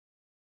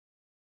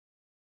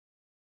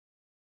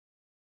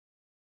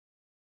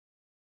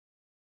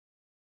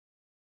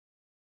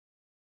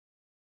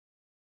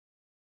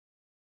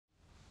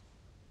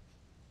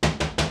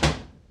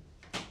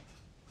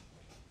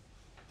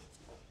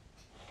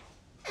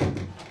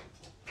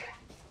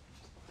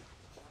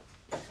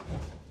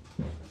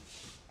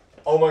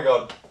Oh my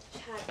god.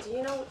 Chad, do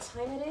you know what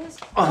time it is?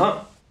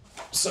 Uh-huh.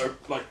 So,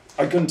 like,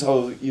 I couldn't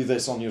tell you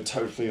this on your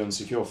totally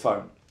unsecure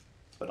phone,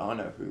 but I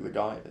know who the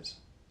guy is.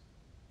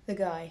 The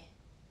guy.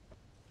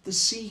 The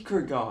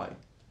secret guy.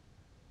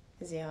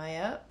 Is he high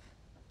up?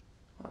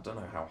 I don't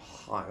know how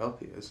high up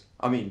he is.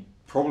 I mean,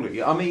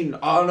 probably. I mean,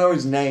 I know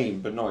his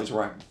name, but not his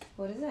rank.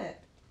 What is it?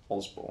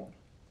 Osborne.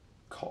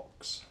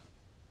 Cox.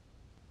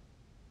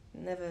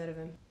 Never heard of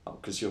him. Oh,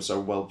 because you're so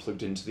well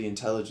plugged into the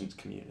intelligence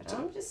community.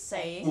 I'm just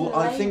saying. Well,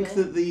 I think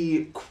that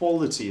the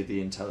quality of the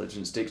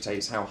intelligence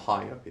dictates how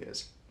high up he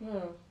is.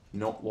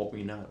 Not what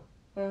we know.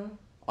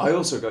 I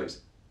also, guys,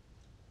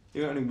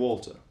 you got any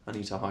water? I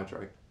need to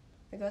hydrate.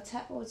 I got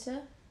tap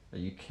water. Are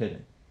you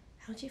kidding?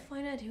 How do you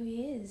find out who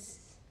he is?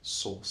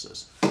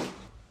 Sources.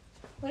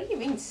 What do you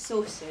mean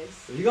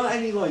sources? Have you got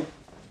any, like,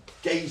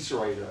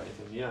 Gatorade or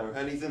anything? You know,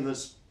 anything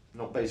that's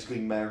not basically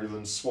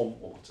Maryland swamp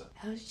water?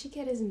 How did you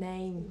get his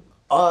name?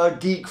 A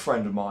geek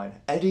friend of mine,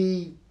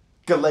 Eddie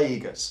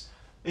Galagas.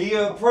 He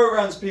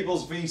programs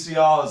people's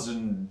VCRs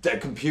and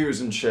dead computers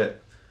and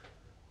shit.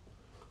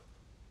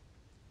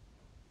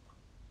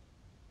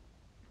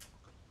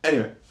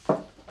 Anyway,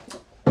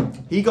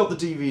 he got the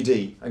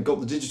DVD and got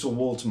the digital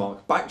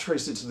watermark,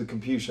 backtraced it to the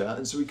computer,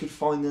 and so he could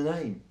find the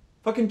name.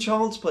 Fucking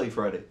Child's Play,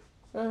 Freddy.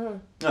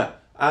 Yeah,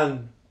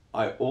 and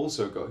I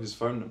also got his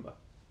phone number,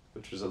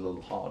 which was a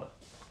little harder.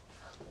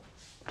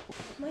 Oh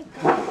my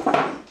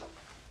god.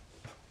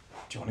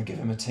 Do you want to give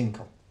him a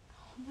tinkle?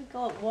 Oh my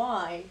god,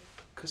 why?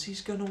 Because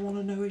he's going to want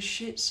to know his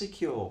shit's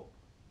secure.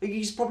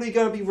 He's probably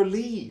going to be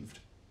relieved.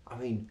 I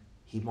mean,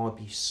 he might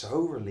be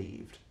so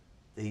relieved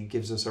that he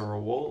gives us a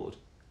reward.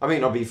 I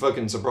mean, I'd be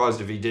fucking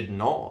surprised if he did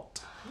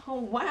not. Oh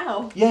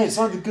wow. Yeah, it's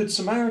like the Good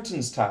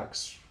Samaritan's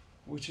tax,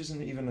 which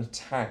isn't even a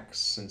tax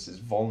since it's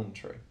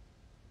voluntary.